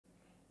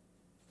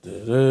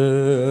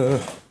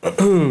Where's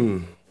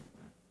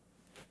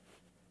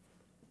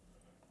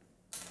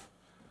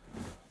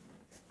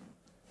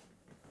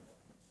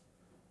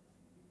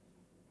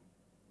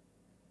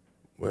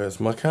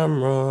my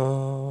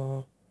camera?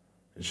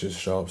 It should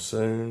show up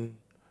soon.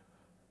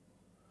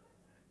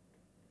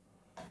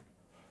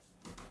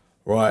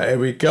 Right, here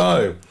we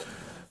go.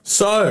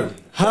 So,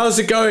 how's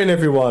it going,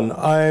 everyone?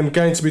 I am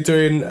going to be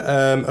doing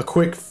a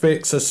quick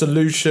fix, a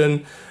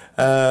solution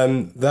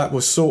that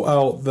will sort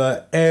out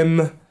the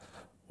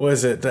I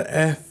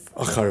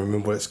can't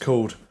remember what it's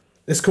called.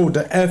 It's called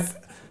the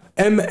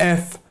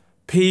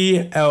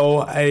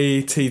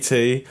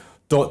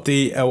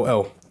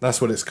MFPlat.DLL.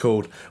 That's what it's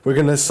called. We're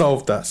going to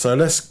solve that. So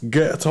let's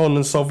get on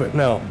and solve it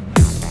now.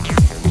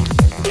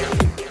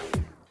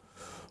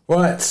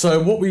 Right,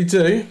 so what we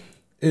do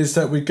is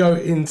that we go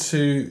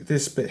into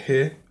this bit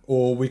here,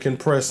 or we can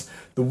press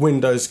the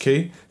Windows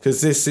key,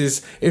 because this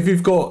is, if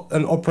you've got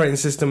an operating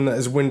system that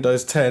is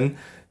Windows 10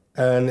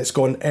 and it's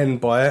got an N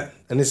by it,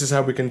 and this is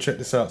how we can check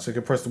this out. So you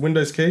can press the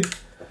Windows key,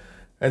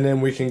 and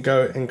then we can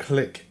go and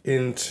click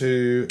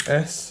into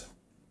S.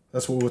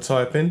 That's what we'll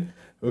type in.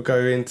 We'll go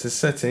into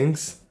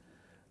settings,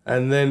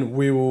 and then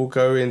we will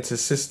go into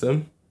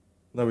system.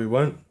 No, we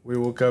won't. We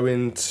will go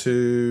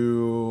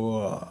into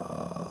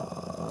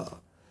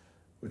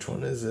which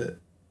one is it?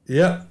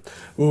 Yeah,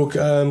 we'll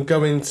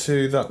go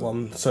into that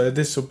one. So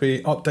this will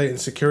be update and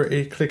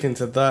security. Click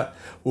into that.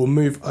 We'll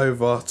move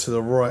over to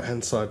the right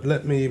hand side.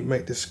 Let me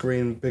make the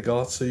screen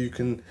bigger so you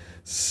can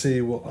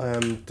see what I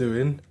am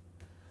doing.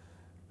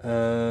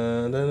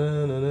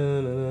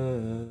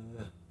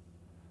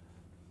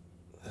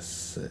 Let's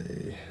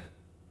see.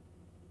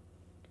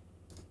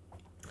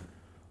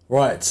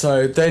 Right,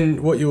 so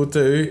then what you'll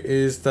do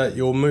is that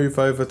you'll move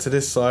over to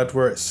this side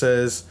where it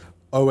says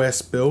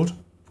OS build.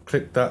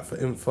 Click that for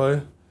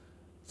info.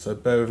 So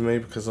bear with me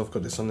because I've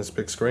got this on this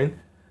big screen.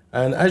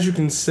 And as you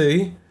can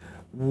see,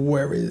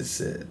 where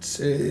is it?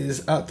 It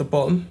is at the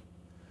bottom.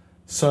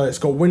 So it's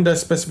got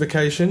Windows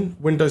specification,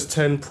 Windows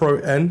 10 Pro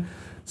N.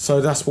 So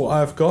that's what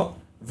I've got.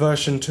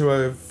 Version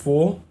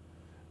 204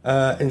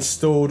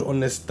 installed on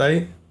this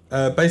date.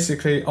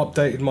 Basically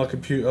updated my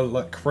computer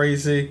like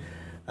crazy.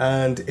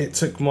 And it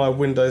took my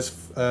Windows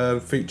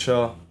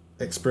feature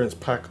experience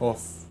pack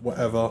off,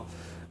 whatever.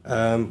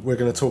 We're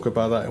going to talk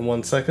about that in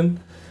 1 second.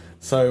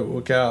 So we'll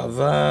get out of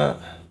that.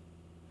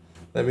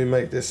 Let me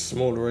make this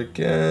smaller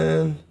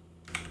again.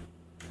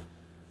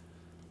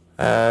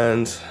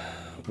 And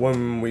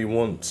when we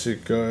want to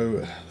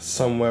go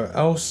somewhere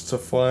else to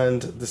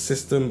find the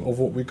system of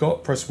what we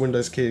got, press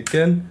Windows key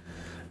again.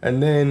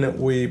 And then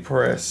we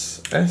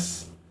press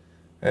S.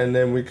 And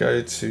then we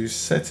go to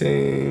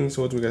settings,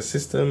 or do we go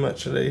system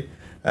actually?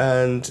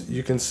 And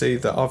you can see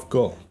that I've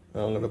got,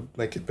 I'm going to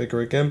make it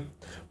bigger again.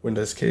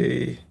 Windows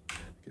key,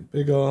 make it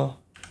bigger.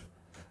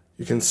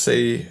 You can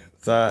see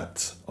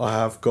that I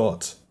have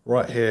got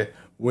right here,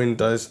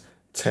 Windows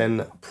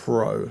 10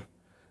 Pro.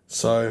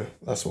 So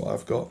that's what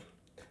I've got.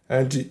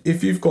 And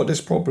if you've got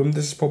this problem,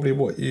 this is probably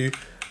what you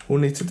will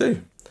need to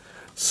do.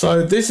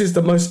 So this is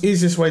the most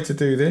easiest way to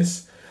do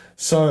this.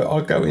 So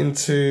I'll go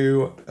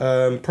into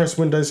press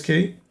Windows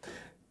key,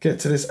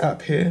 get to this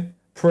app here,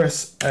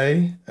 press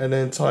A, and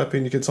then type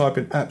in, you can type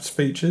in apps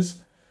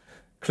features,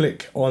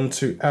 click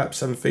onto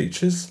apps and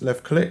features,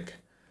 left click,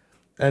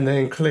 and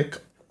then click,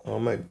 I'll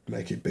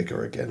make it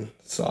bigger again,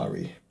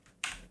 sorry.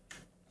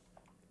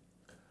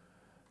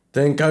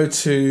 Then go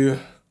to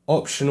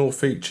optional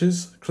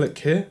features, click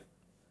here,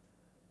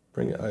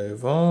 bring it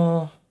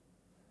over.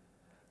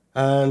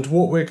 And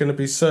what we're going to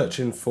be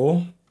searching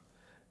for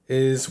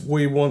is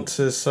we want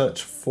to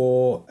search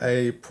for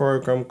a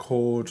program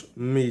called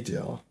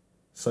Media.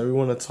 So we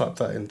want to type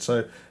that in.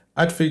 So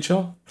add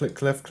feature,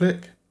 click left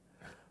click,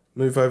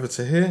 move over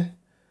to here,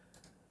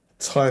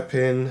 type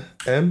in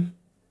M,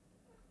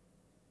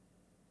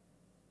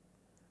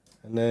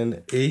 and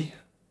then E.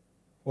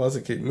 Why does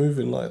it keep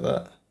moving like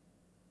that?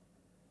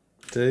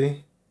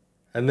 D.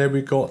 And then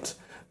we got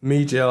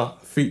Media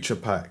Feature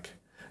Pack.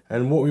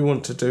 And what we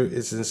want to do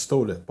is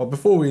install it. But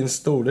before we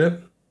install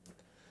it,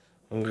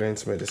 I'm going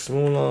to make this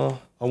smaller.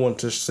 I want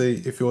to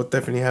see if you're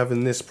definitely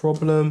having this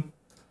problem,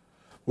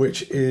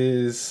 which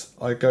is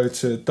I go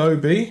to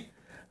Adobe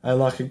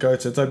and I can go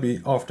to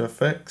Adobe After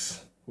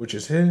Effects, which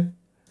is here.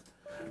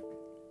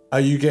 Are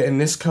you getting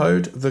this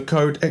code? The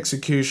code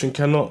execution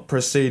cannot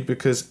proceed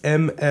because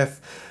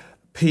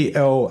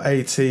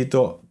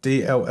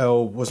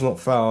MFPlat.DLL was not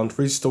found.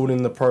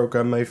 Reinstalling the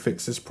program may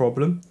fix this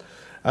problem.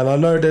 And I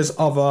know there's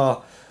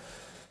other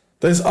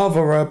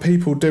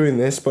people doing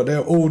this, but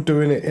they're all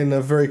doing it in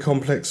a very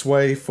complex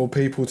way for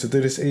people to do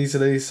this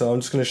easily. So I'm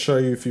just going to show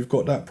you if you've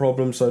got that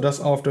problem. So that's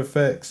After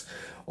Effects.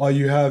 Are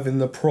you having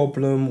the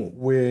problem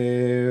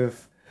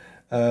with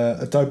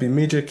Adobe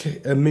Media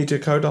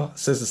Coder? It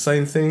says the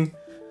same thing.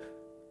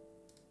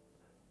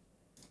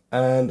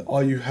 And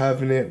are you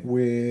having it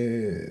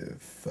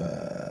with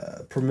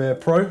Premiere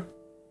Pro?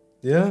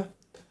 Yeah.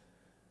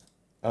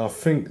 I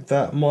think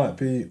that might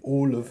be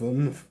all of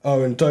them.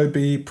 Oh, and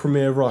Adobe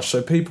Premiere Rush.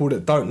 So people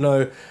that don't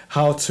know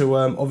how to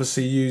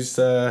obviously use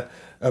a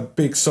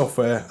big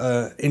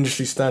software,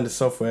 industry standard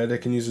software, they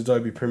can use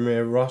Adobe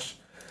Premiere Rush.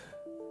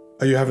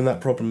 Are you having that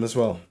problem as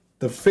well?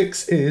 The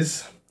fix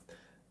is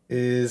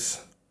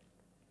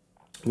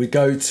we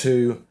go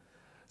to,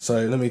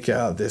 so let me get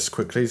out this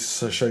quickly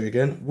so I'll show you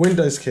again.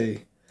 Windows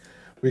key.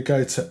 We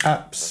go to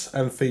apps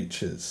and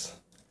features,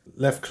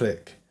 left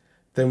click.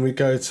 Then we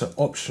go to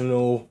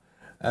optional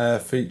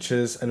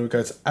features and we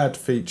go to add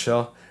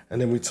feature,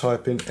 and then we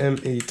type in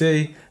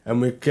MED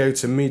and we go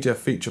to media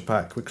feature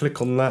pack. We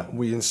click on that,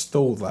 we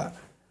install that,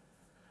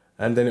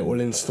 and then it will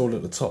install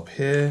at the top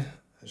here,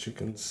 as you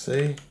can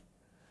see.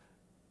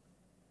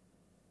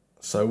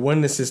 So when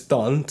this is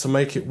done, to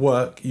make it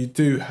work, you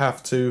do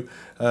have to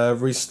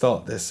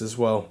restart this as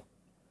well.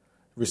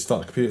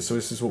 Restart the computer. So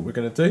this is what we're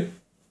going to do.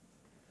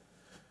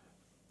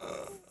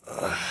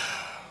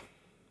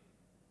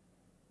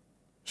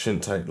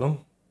 Shouldn't take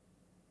long.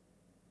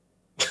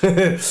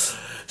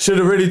 Should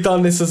have really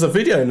done this as a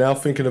video now,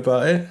 thinking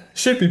about it.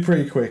 Should be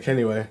pretty quick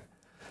anyway.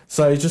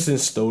 So you're just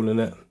installing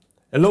it.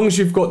 As long as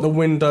you've got the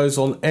Windows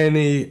on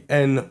any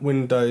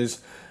Windows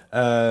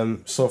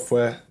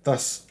software,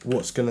 that's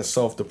what's going to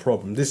solve the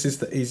problem. This is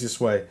the easiest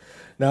way.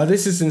 Now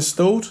this is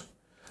installed.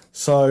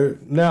 So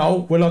now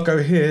when I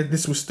go here,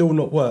 this will still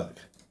not work.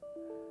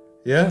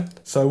 Yeah.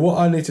 So what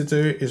I need to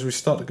do is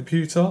restart the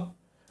computer,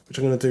 which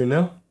I'm going to do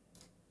now.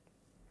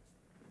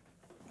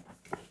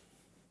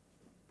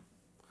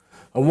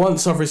 And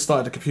once I've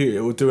restarted the computer,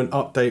 it will do an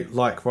update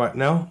like right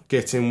now,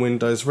 getting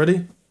Windows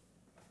ready.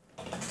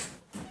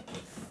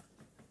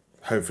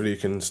 Hopefully you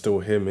can still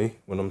hear me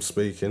when I'm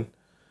speaking.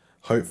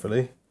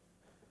 Hopefully.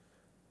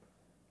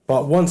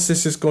 But once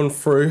this has gone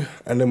through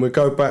and then we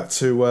go back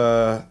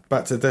to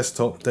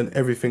desktop, then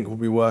everything will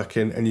be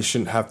working and you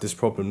shouldn't have this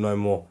problem no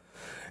more.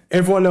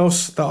 Everyone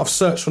else that I've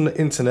searched on the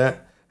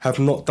internet have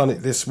not done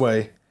it this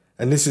way,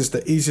 and this is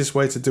the easiest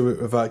way to do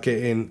it without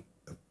getting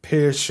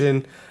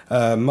phishing,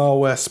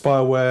 malware,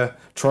 spyware,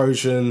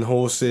 Trojan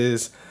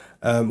horses,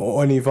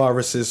 or any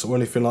viruses or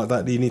anything like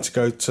that. You need to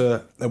go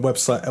to a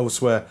website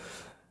elsewhere.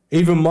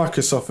 Even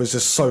Microsoft is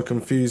just so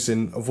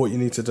confusing of what you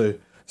need to do.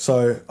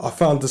 So I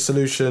found the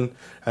solution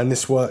and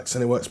this works,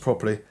 and it works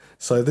properly.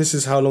 So this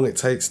is how long it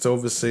takes to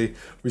obviously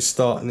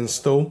restart and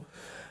install.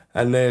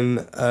 And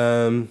then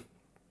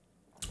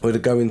we're going to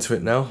go into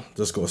it now.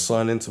 Just got to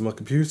sign into my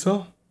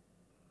computer.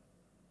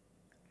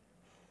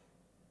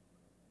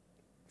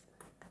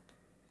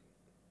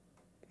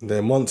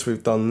 Then once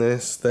we've done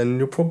this, then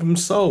your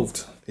problem's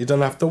solved. You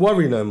don't have to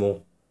worry no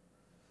more.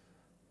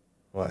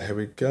 Right, here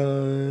we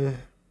go.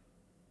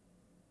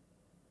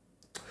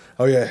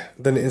 Oh yeah,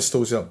 then it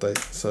installs the update,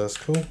 so that's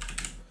cool.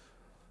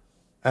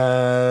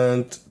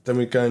 And then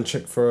we go and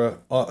check for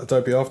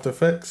Adobe After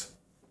Effects.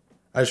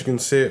 As you can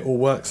see, it all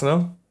works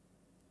now.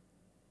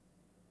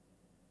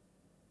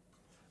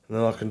 And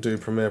then I can do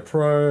Premiere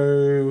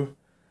Pro.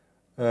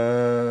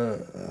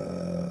 Where's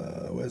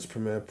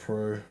Premiere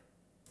Pro?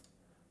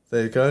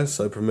 There you go,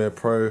 so Premiere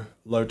Pro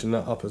loading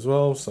that up as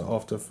well. So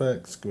After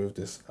Effects, move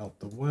this out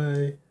the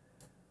way.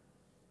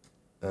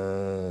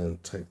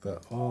 And take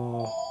that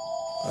off.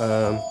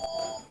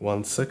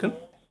 1 second.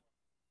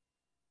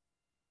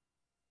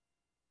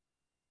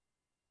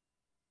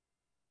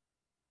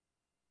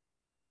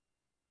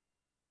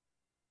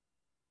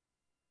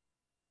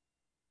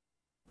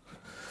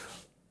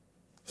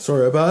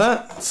 Sorry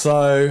about that.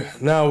 So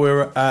now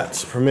we're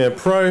at Premiere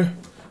Pro.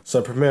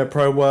 So Premiere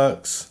Pro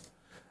works.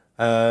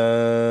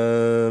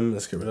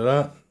 Let's get rid of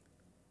that.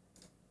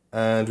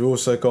 And we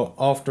also got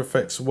After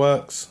Effects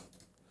works.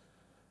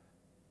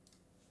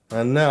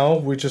 And now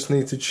we just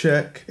need to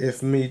check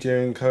if Media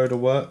Encoder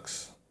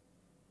works.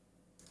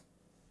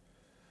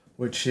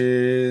 Which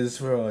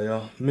is, where are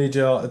you?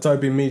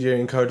 Adobe Media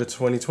Encoder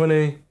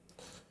 2020.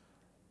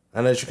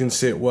 And as you can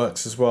see, it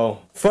works as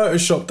well.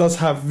 Photoshop does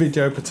have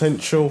video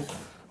potential.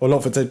 Or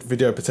not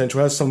video potential,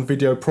 it has some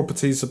video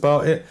properties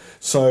about it.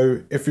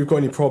 So if you've got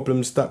any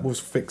problems, that will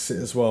fix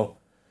it as well.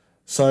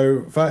 So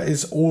that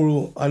is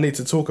all I need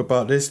to talk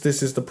about this.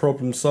 This is the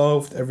problem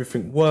solved,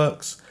 everything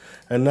works.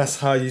 And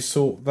that's how you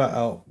sort that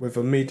out with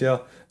a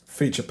media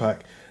feature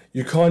pack.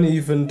 You can't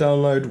even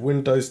download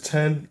Windows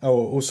 10,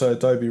 or also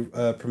Adobe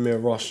Premiere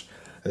Rush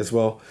as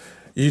well.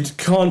 You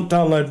can't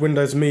download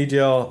Windows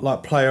Media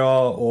like Player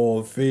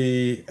or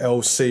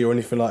VLC or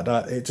anything like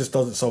that. It just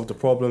doesn't solve the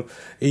problem.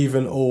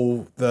 Even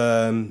all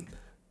the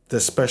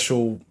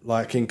special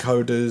like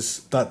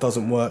encoders, that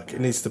doesn't work.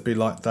 It needs to be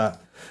like that.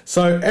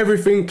 So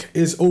everything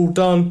is all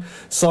done.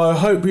 So I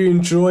hope you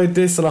enjoyed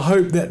this, and I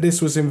hope that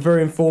this was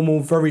very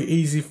informal, very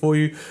easy for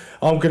you.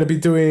 I'm going to be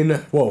doing,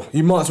 well,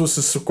 you might as well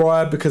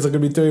subscribe, because I'm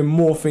going to be doing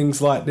more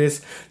things like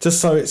this, just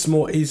so it's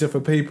more easier for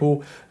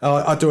people.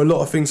 I do a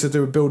lot of things to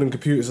do with building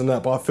computers and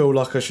that, but I feel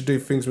like I should do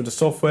things with the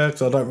software,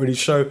 because I don't really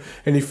show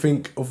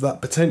anything of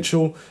that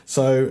potential.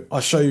 So I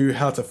show you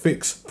how to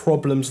fix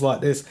problems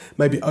like this,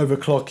 maybe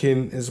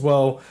overclocking as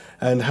well,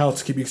 and how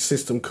to keep your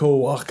system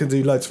cool. I can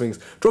do loads of things.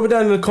 Drop it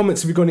down in the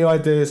comments if you've got any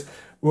ideas.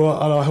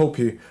 well, and I'll help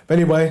you. But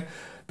anyway,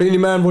 been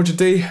your man, Roger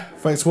D.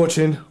 Thanks for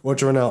watching.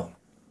 Roger and out.